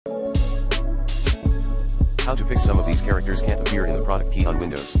How to fix some of these characters can't appear in the product key on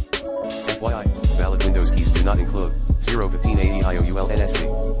Windows. FYI, valid Windows keys do not include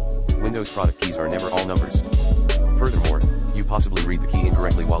 015AEIOULNSC. Windows product keys are never all numbers. Furthermore, you possibly read the key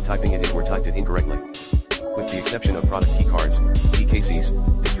incorrectly while typing it in or typed it incorrectly. With the exception of product key cards, PKCs,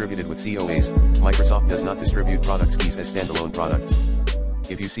 distributed with COAs, Microsoft does not distribute product keys as standalone products.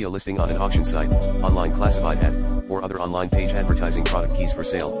 If you see a listing on an auction site, online classified ad, or other online page advertising product keys for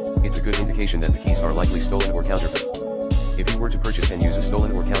sale, it's a good indication that the keys are likely stolen or counterfeit. If you were to purchase and use a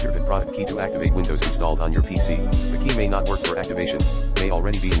stolen or counterfeit product key to activate Windows installed on your PC, the key may not work for activation, may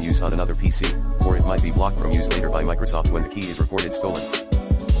already be in use on another PC, or it might be blocked from use later by Microsoft when the key is reported stolen.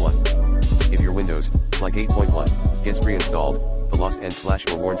 1. If your Windows, like 8.1, gets pre-installed, the lost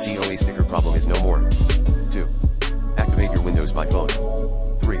and/or worn COA sticker problem is no more. 2. Activate your Windows by phone.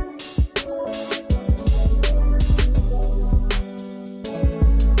 3.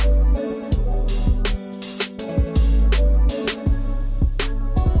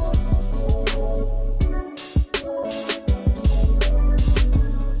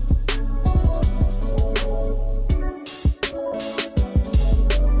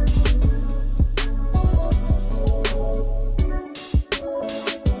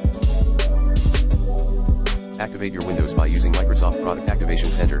 Activate your Windows by using Microsoft Product Activation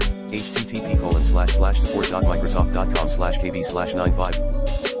Center, http://support.microsoft.com/kb/95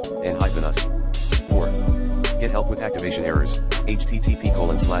 and-us. 4. Get help with activation errors,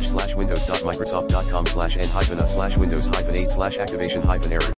 http://windows.microsoft.com/n-us/windows-8/activation-error.